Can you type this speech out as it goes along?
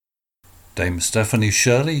Dame Stephanie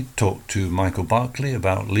Shirley talked to Michael Barclay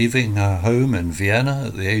about leaving her home in Vienna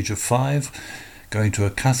at the age of 5, going to a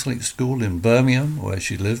Catholic school in Birmingham where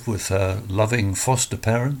she lived with her loving foster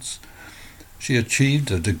parents. She achieved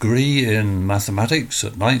a degree in mathematics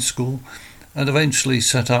at night school and eventually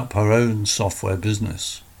set up her own software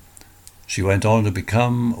business. She went on to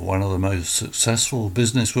become one of the most successful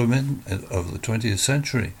businesswomen of the 20th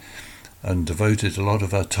century and devoted a lot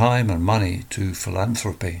of her time and money to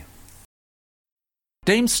philanthropy.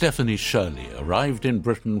 Dame Stephanie Shirley arrived in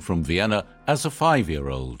Britain from Vienna as a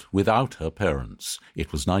 5-year-old without her parents.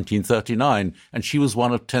 It was 1939, and she was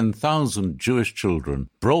one of 10,000 Jewish children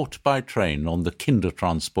brought by train on the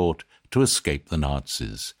Kindertransport to escape the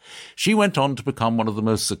Nazis. She went on to become one of the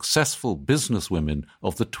most successful businesswomen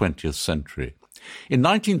of the 20th century. In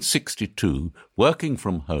 1962, working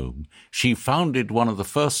from home, she founded one of the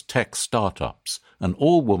first tech startups, an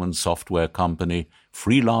all-woman software company,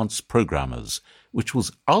 Freelance Programmers, which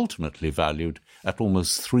was ultimately valued at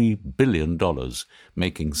almost $3 billion,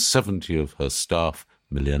 making 70 of her staff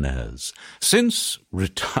millionaires. Since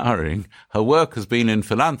retiring, her work has been in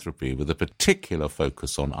philanthropy with a particular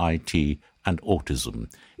focus on IT and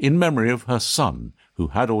autism, in memory of her son, who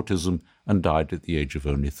had autism and died at the age of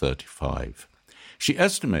only 35. She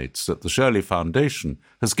estimates that the Shirley Foundation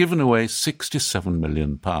has given away £67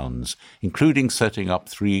 million, including setting up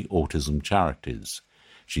 3 autism charities.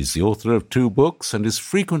 She's the author of 2 books and is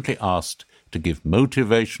frequently asked to give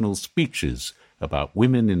motivational speeches about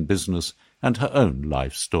women in business and her own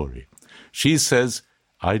life story. She says,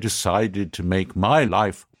 "I decided to make my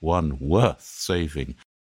life one worth saving."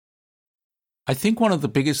 I think one of the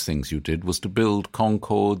biggest things you did was to build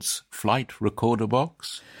Concorde's flight recorder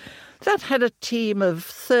box. That had a team of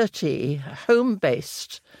 30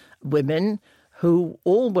 home-based women who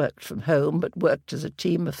all worked from home but worked as a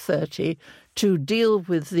team of 30 to deal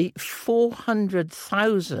with the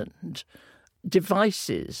 400,000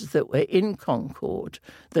 devices that were in Concorde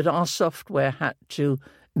that our software had to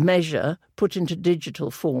measure, put into digital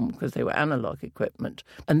form because they were analog equipment,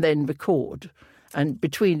 and then record. And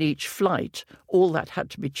between each flight, all that had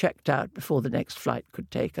to be checked out before the next flight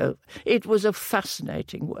could take over. It was a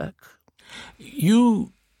fascinating work.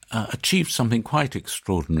 You achieved something quite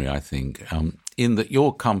extraordinary, I think, in that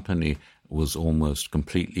your company was almost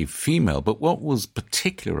completely female. But what was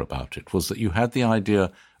particular about it was that you had the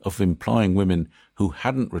idea of employing women who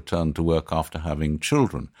hadn't returned to work after having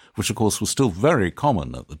children, which of course was still very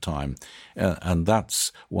common at the time. And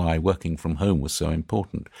that's why working from home was so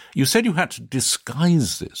important. You said you had to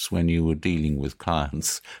disguise this when you were dealing with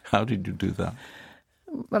clients. How did you do that?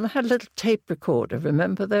 Well, I had a little tape recorder,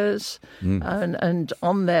 remember those? And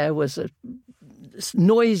on there was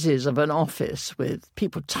noises of an office with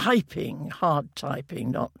people typing, hard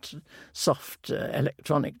typing, not soft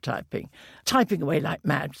electronic typing, typing away like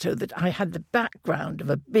mad, so that I had the background of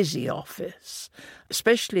a busy office,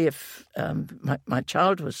 especially if my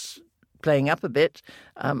child was playing up a bit.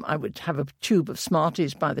 I would have a tube of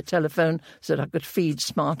Smarties by the telephone so that I could feed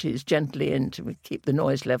Smarties gently in to keep the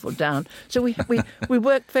noise level down. So we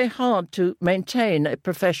worked very hard to maintain a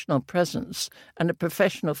professional presence and a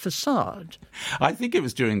professional facade. I think it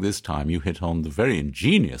was during this time you hit on the very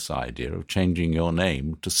ingenious idea of changing your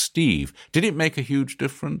name to Steve. Did it make a huge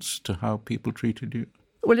difference to how people treated you?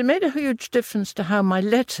 Well, it made a huge difference to how my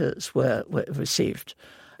letters were received.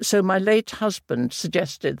 So my late husband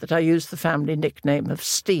suggested that I use the family nickname of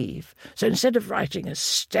Steve. So instead of writing as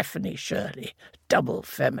Stephanie Shirley, double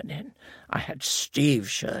feminine, I had Steve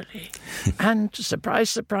Shirley. And surprise,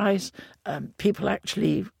 surprise, people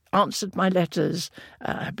actually answered my letters.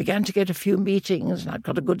 I began to get a few meetings, and I've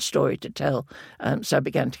got a good story to tell. So I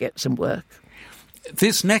began to get some work.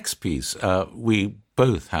 This next piece, we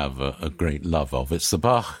both have a great love of. It's the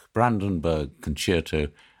Bach Brandenburg Concerto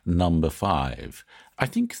No. 5. I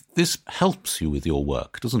think this helps you with your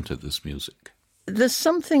work, doesn't it, this music? There's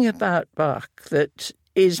something about Bach that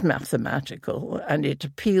is mathematical, and it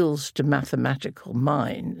appeals to mathematical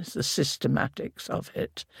minds, the systematics of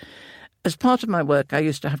it. As part of my work, I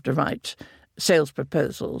used to have to write sales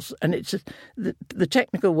proposals, and the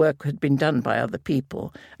technical work had been done by other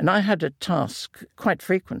people, and I had a task quite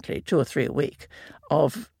frequently, 2 or 3 a week,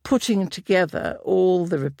 of putting together all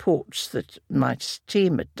the reports that my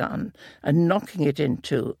team had done and knocking it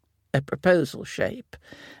into a proposal shape.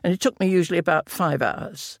 And it took me usually about 5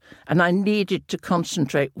 hours, and I needed to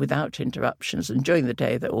concentrate without interruptions, and during the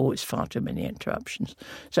day there were always far too many interruptions.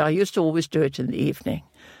 So I used to always do it in the evening.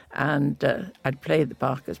 And I'd play the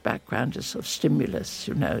Bach as background as sort of stimulus,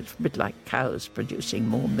 it's a bit like cows producing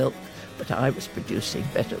more milk, but I was producing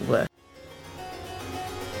better work.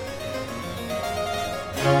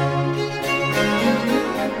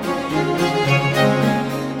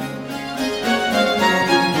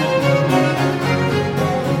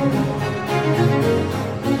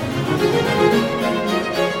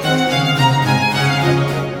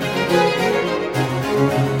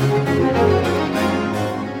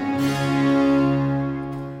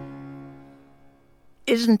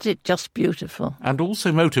 Isn't it just beautiful? And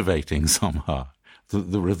also motivating somehow,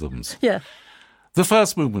 the rhythms. Yeah. The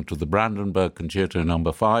first movement of the Brandenburg Concerto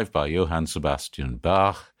No. 5 by Johann Sebastian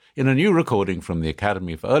Bach, in a new recording from the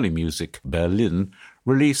Academy for Early Music, Berlin,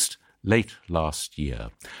 released late last year.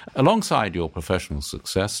 Alongside your professional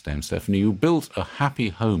success, Dame Stephanie, you built a happy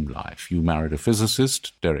home life. You married a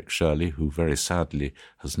physicist, Derek Shirley, who very sadly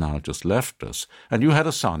has now just left us, and you had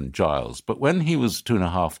a son, Giles. But when he was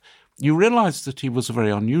 2.5, you realised that he was a very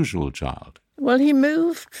unusual child. Well, he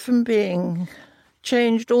moved from being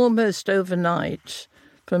changed almost overnight,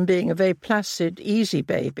 from being a very placid, easy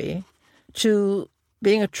baby to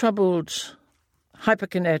being a troubled,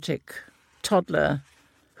 hyperkinetic toddler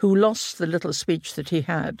who lost the little speech that he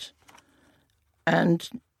had and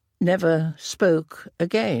never spoke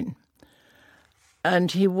again.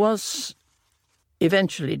 And he was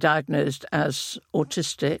eventually diagnosed as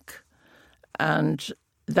autistic, and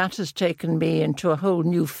that has taken me into a whole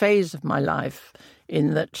new phase of my life,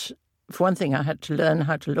 in that, for one thing, I had to learn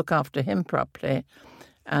how to look after him properly,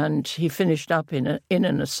 and he finished up in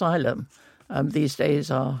an asylum. These days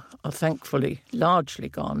are thankfully largely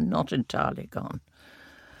gone, not entirely gone.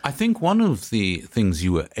 I think one of the things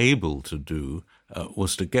you were able to do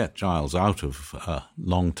was to get Giles out of a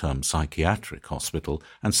long-term psychiatric hospital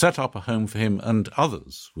and set up a home for him and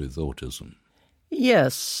others with autism.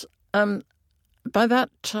 Yes. By that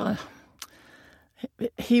time,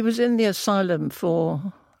 he was in the asylum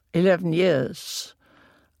for 11 years,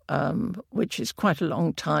 which is quite a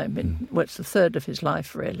long time. It's the third of his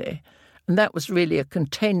life, really. And that was really a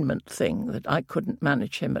containment thing, that I couldn't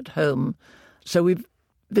manage him at home. So we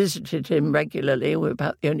visited him regularly. We were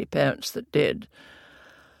about the only parents that did.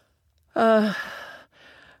 And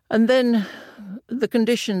then the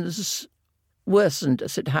conditions worsened,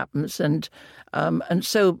 as it happens. And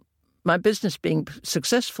so my business being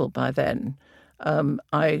successful by then,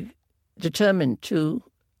 I determined to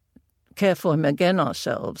care for him again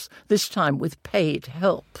ourselves, this time with paid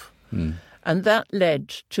help. And that led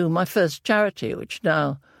to my first charity, which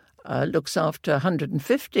now looks after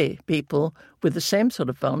 150 people with the same sort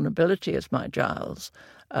of vulnerability as my Giles.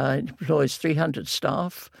 It employs 300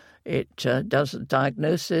 staff. It does a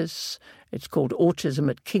diagnosis. It's called Autism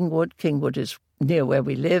at Kingwood. Kingwood is near where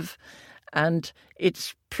we live. And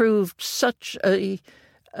it's proved such a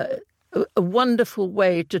wonderful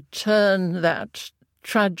way to turn that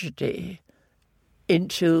tragedy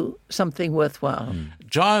into something worthwhile.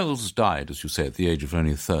 Giles died, as you say, at the age of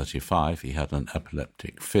only 35. He had an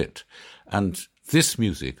epileptic fit. And this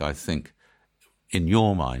music, I think, in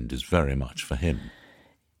your mind, is very much for him.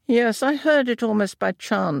 Yes, I heard it almost by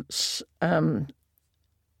chance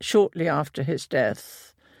shortly after his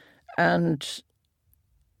death. And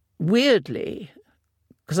weirdly,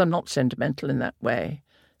 because I'm not sentimental in that way,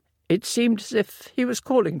 it seemed as if he was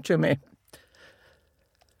calling to me.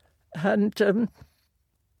 And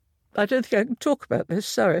I don't think I can talk about this,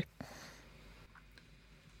 sorry.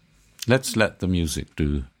 Let's let the music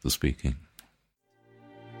do the speaking.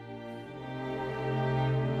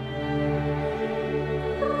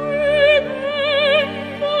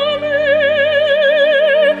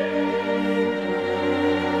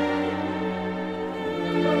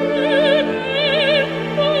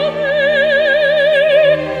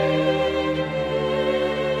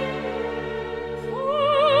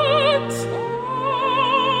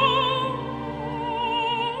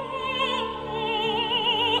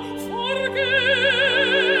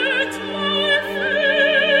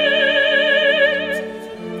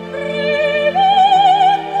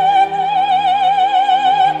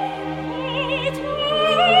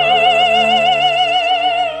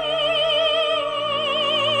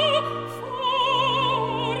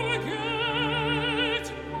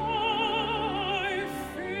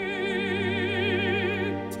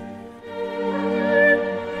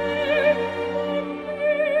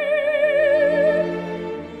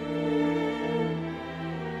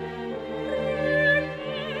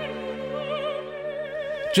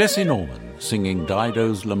 Jessye Norman singing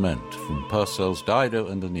Dido's Lament from Purcell's Dido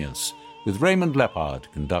and Aeneas, with Raymond Leppard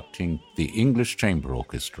conducting the English Chamber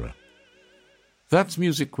Orchestra. That's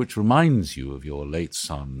music which reminds you of your late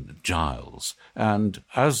son, Giles, and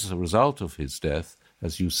as a result of his death,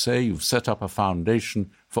 as you say, you've set up a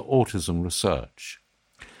foundation for autism research.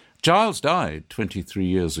 Giles died 23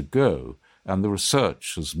 years ago, and the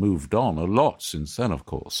research has moved on a lot since then, of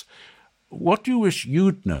course. What do you wish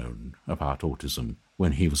you'd known about autism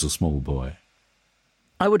when he was a small boy?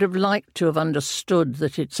 I would have liked to have understood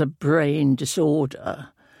that it's a brain disorder,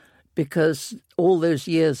 because all those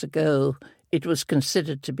years ago it was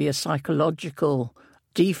considered to be a psychological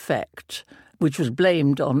defect which was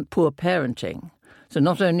blamed on poor parenting. So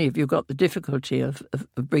not only have you got the difficulty of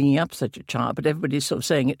bringing up such a child, but everybody's sort of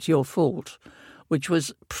saying it's your fault, which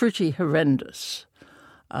was pretty horrendous.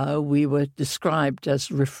 We were described as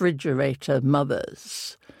refrigerator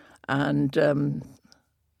mothers, and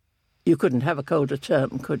you couldn't have a colder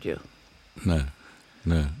term, could you?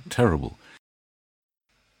 No, terrible.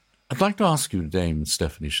 I'd like to ask you, Dame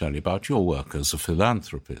Stephanie Shirley, about your work as a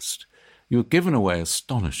philanthropist. You've given away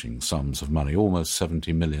astonishing sums of money, almost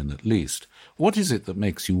 70 million at least. What is it that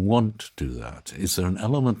makes you want to do that? Is there an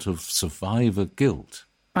element of survivor guilt?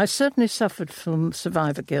 I certainly suffered from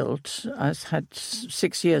survivor guilt. I had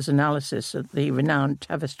 6 years analysis at the renowned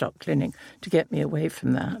Tavistock Clinic to get me away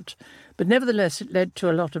from that. But nevertheless, it led to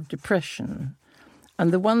a lot of depression.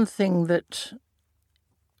 And the one thing that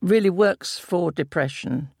really works for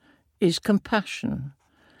depression is compassion.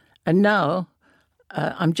 And now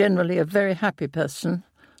I'm generally a very happy person.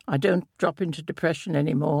 I don't drop into depression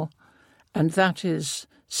anymore. And that is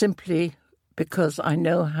simply because I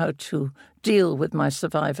know how to deal with my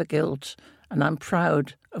survivor guilt, and I'm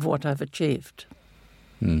proud of what I've achieved.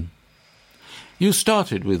 You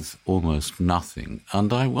started with almost nothing,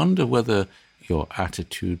 and I wonder whether your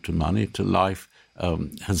attitude to money, to life,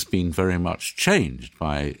 has been very much changed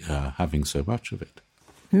by having so much of it.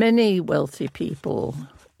 Many wealthy people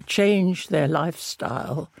change their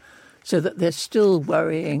lifestyle so that they're still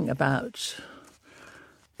worrying about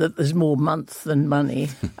that there's more month than money,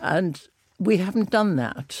 and we haven't done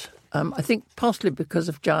that. I think partly because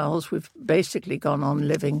of Giles, we've basically gone on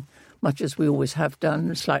living much as we always have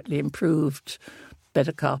done, slightly improved,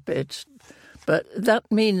 better carpet. But that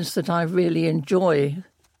means that I really enjoy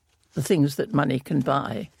the things that money can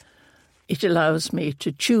buy. It allows me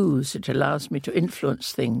to choose. It allows me to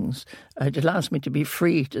influence things. It allows me to be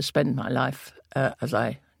free to spend my life as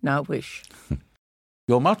I now wish.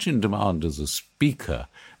 You're much in demand as a speaker,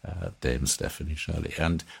 Dame Stephanie Shirley,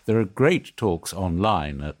 and there are great talks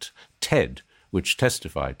online at TED which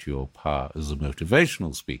testify to your power as a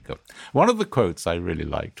motivational speaker. One of the quotes I really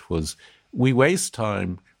liked was, "We waste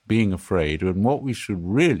time being afraid, and what we should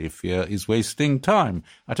really fear is wasting time."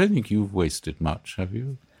 I don't think you've wasted much, have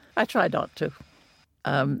you? I try not to.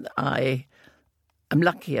 I am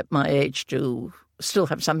lucky at my age to still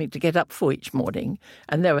have something to get up for each morning,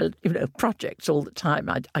 and there are projects all the time.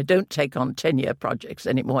 I don't take on 10-year projects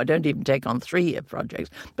anymore. I don't even take on 3-year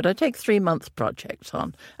projects, but I take 3-month projects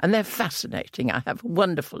on, and they're fascinating. I have a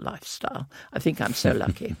wonderful lifestyle. I think I'm so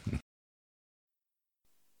lucky.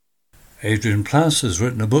 Adrian Plass has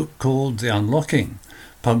written a book called The Unlocking,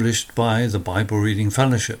 published by the Bible Reading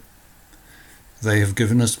Fellowship. They have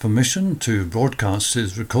given us permission to broadcast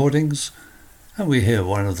his recordings, and we hear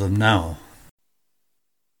one of them now.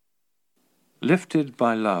 Lifted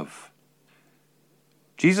by love.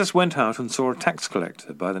 Jesus went out and saw a tax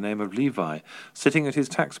collector by the name of Levi sitting at his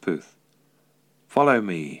tax booth. "Follow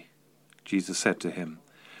me," Jesus said to him.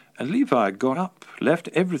 And Levi got up, left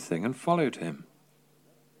everything, and followed him.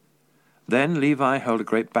 Then Levi held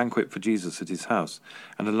a great banquet for Jesus at his house,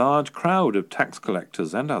 and a large crowd of tax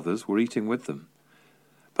collectors and others were eating with them.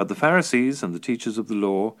 But the Pharisees and the teachers of the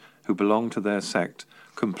law, who belonged to their sect,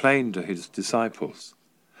 complained to his disciples,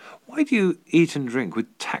 "Why do you eat and drink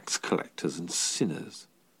with tax collectors and sinners?"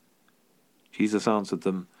 Jesus answered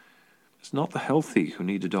them, "It's not the healthy who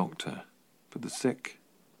need a doctor, but the sick.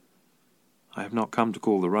 I have not come to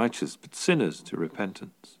call the righteous, but sinners to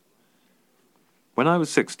repentance." When I was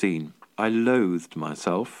 16, I loathed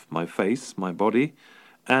myself, my face, my body,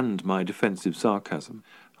 and my defensive sarcasm.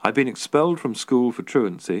 I'd been expelled from school for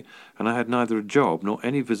truancy, and I had neither a job nor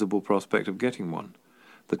any visible prospect of getting one.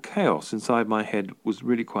 The chaos inside my head was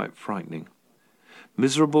really quite frightening.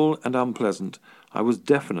 Miserable and unpleasant, I was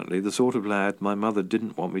definitely the sort of lad my mother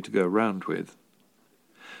didn't want me to go round with.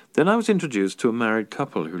 Then I was introduced to a married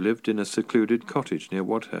couple who lived in a secluded cottage near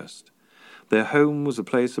Wadhurst. Their home was a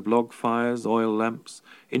place of log fires, oil lamps,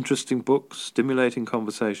 interesting books, stimulating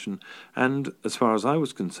conversation, and, as far as I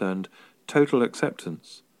was concerned, total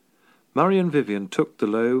acceptance. Murray and Vivian took the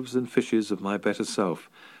loaves and fishes of my better self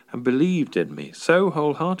and believed in me so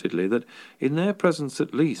wholeheartedly that, in their presence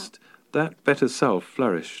at least, that better self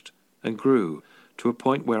flourished and grew to a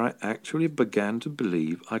point where I actually began to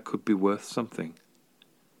believe I could be worth something.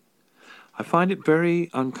 I find it very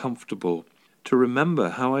uncomfortable to remember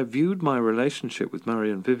how I viewed my relationship with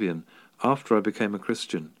Murray and Vivian after I became a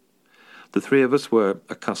Christian. The three of us were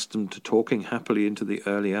accustomed to talking happily into the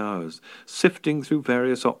early hours, sifting through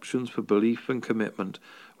various options for belief and commitment,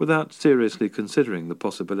 without seriously considering the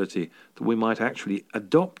possibility that we might actually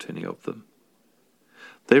adopt any of them.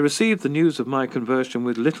 They received the news of my conversion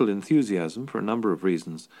with little enthusiasm for a number of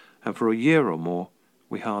reasons, and for a year or more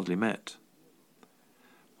we hardly met.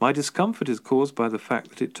 My discomfort is caused by the fact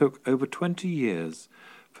that it took over 20 years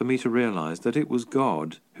for me to realise that it was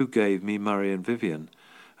God who gave me Murray and Vivian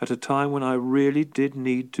at a time when I really did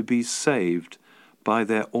need to be saved by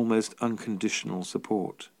their almost unconditional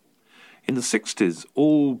support. In the 60s,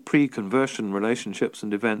 all pre-conversion relationships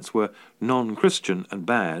and events were non-Christian and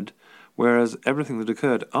bad, whereas everything that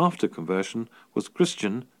occurred after conversion was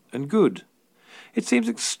Christian and good. It seems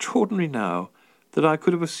extraordinary now that I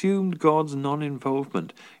could have assumed God's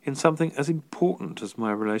non-involvement in something as important as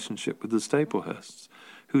my relationship with the Staplehursts,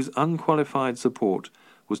 whose unqualified support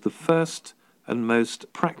was the first and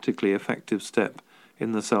most practically effective step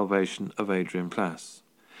in the salvation of Adrian Plass.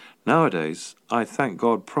 Nowadays, I thank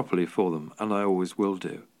God properly for them, and I always will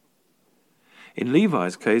do. In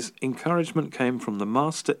Levi's case, encouragement came from the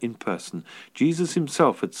Master in person. Jesus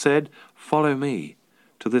himself had said, "Follow me,"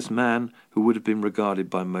 to this man who would have been regarded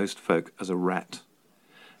by most folk as a rat.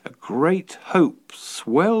 A great hope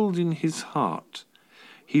swelled in his heart.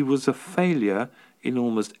 He was a failure in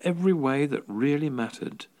almost every way that really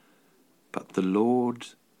mattered, but the Lord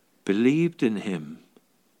believed in him.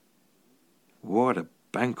 What a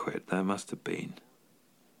banquet there must have been.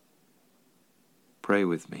 Pray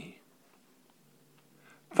with me.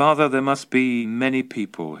 Father, there must be many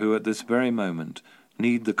people who at this very moment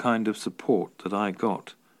need the kind of support that I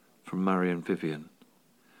got from Murray and Vivian.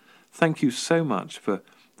 Thank you so much for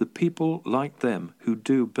the people like them who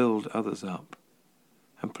do build others up.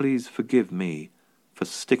 And please forgive me for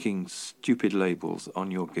sticking stupid labels on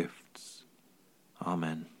your gifts.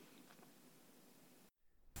 Amen.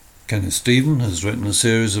 Kenneth Stephen has written a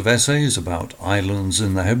series of essays about islands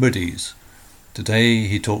in the Hebrides. Today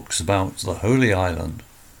he talks about the Holy Island.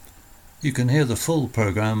 You can hear the full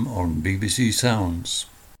programme on BBC Sounds.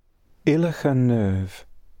 Île à Neuve,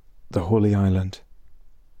 the Holy Island.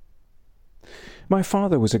 My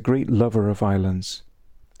father was a great lover of islands,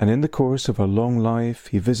 and in the course of a long life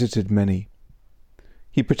he visited many.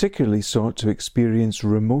 He particularly sought to experience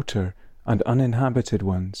remoter and uninhabited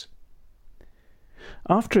ones.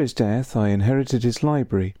 After his death I inherited his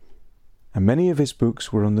library, and many of his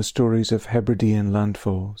books were on the stories of Hebridean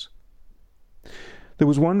landfalls. There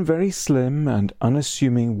was one very slim and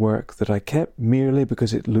unassuming work that I kept merely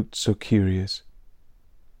because it looked so curious.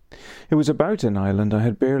 It was about an island I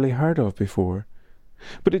had barely heard of before,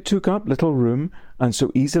 but it took up little room and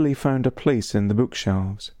so easily found a place in the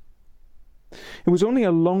bookshelves. It was only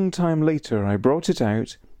a long time later I brought it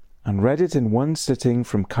out and read it in one sitting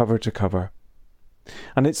from cover to cover,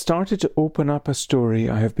 and it started to open up a story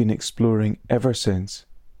I have been exploring ever since.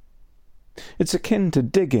 It's akin to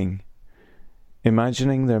digging,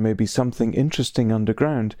 imagining there may be something interesting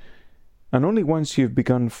underground, and only once you've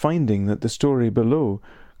begun finding that the story below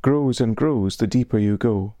grows and grows the deeper you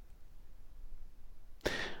go.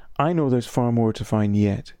 I know there's far more to find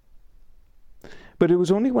yet. But it was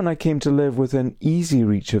only when I came to live within easy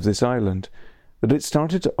reach of this island that it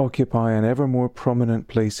started to occupy an ever more prominent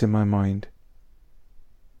place in my mind.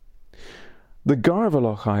 The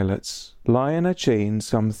Garveloch Islets lie in a chain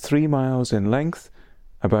some 3 miles in length,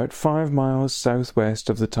 about 5 miles southwest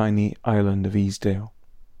of the tiny island of Easdale.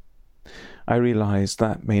 I realise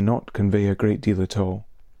that may not convey a great deal at all.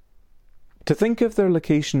 To think of their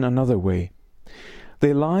location another way,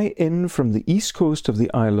 they lie in from the east coast of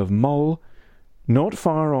the Isle of Mull, not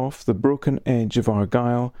far off the broken edge of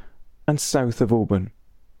Argyll, and south of Oban.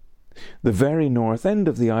 The very north end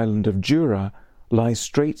of the island of Jura lies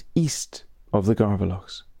straight east of the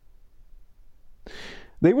Garvelochs.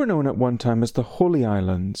 They were known at one time as the Holy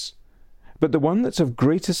Islands, but the one that's of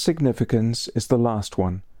greatest significance is the last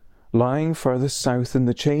one, lying furthest south in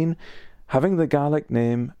the chain, having the Gaelic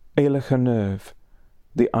name Île à Neuve,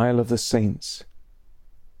 the Isle of the Saints.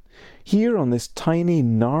 Here on this tiny,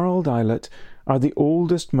 gnarled islet are the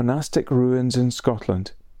oldest monastic ruins in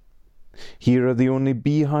Scotland. Here are the only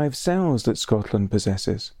beehive cells that Scotland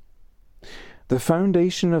possesses. The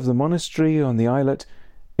foundation of the monastery on the islet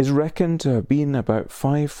is reckoned to have been about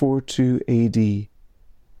 542 AD.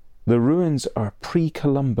 The ruins are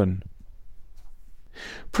pre-Columban.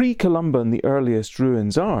 Pre-Columban the earliest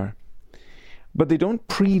ruins are, but they don't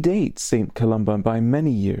predate St. Columba by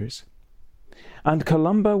many years. And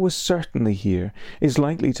Columba was certainly here, is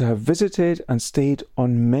likely to have visited and stayed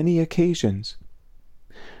on many occasions.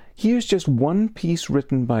 Here's just one piece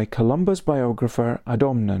written by Columba's biographer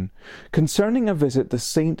Adomnan concerning a visit the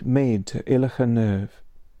saint made to Île à Neuve.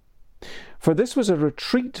 For this was a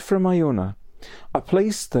retreat from Iona, a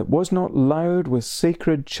place that was not loud with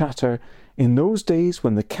sacred chatter in those days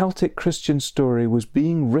when the Celtic Christian story was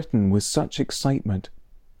being written with such excitement.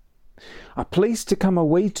 A place to come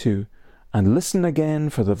away to and listen again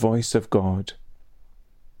for the voice of God.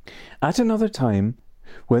 At another time,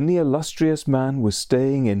 when the illustrious man was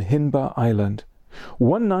staying in Hinba Island,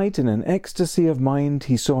 one night in an ecstasy of mind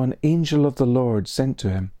he saw an angel of the Lord sent to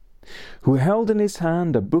him, who held in his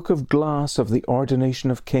hand a book of glass of the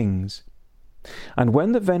ordination of kings. And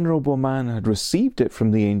when the venerable man had received it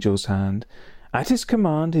from the angel's hand, at his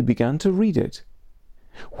command he began to read it.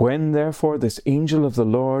 When therefore this angel of the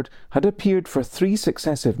Lord had appeared for 3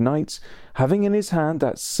 successive nights, having in his hand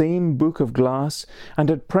that same book of glass, and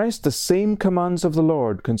had pressed the same commands of the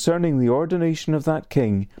Lord concerning the ordination of that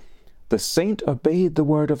king, the saint obeyed the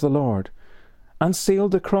word of the Lord, and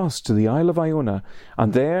sailed across to the Isle of Iona,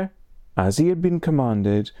 and there, as he had been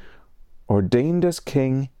commanded, ordained as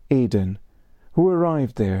king Aidan, who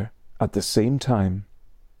arrived there at the same time.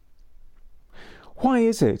 Why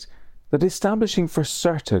is it that, establishing for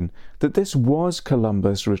certain that this was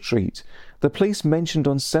Columba's retreat, the place mentioned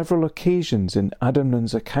on several occasions in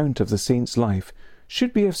Adamnan's account of the saint's life,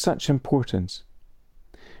 should be of such importance?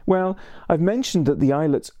 Well, I've mentioned that the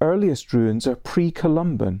islet's earliest ruins are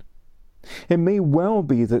pre-Columban. It may well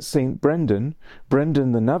be that St. Brendan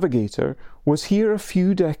the Navigator, was here a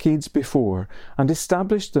few decades before and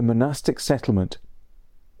established the monastic settlement.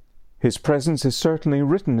 His presence is certainly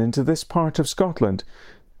written into this part of Scotland.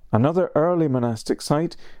 Another early monastic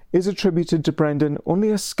site is attributed to Brendan only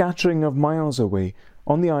a scattering of miles away,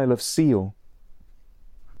 on the Isle of Seal.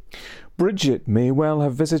 Bridget may well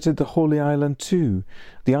have visited the Holy Island too,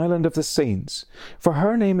 the Island of the Saints, for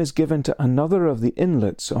her name is given to another of the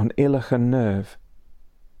inlets on Eilachan Neve.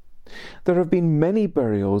 There have been many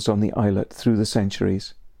burials on the islet through the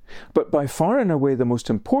centuries, but by far and away the most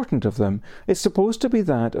important of them is supposed to be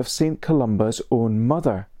that of St. Columba's own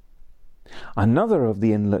mother. Another of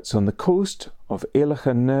the inlets on the coast of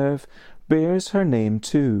Eilachan Neve bears her name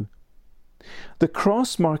too. The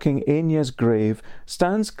cross marking Aenya's grave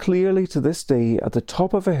stands clearly to this day at the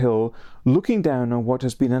top of a hill looking down on what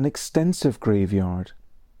has been an extensive graveyard.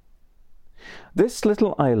 This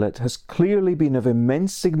little islet has clearly been of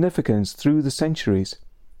immense significance through the centuries.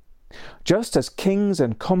 Just as kings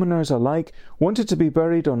and commoners alike wanted to be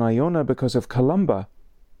buried on Iona because of Columba,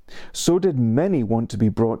 so did many want to be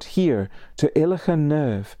brought here to Eilachan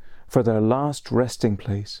Neve for their last resting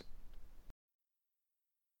place.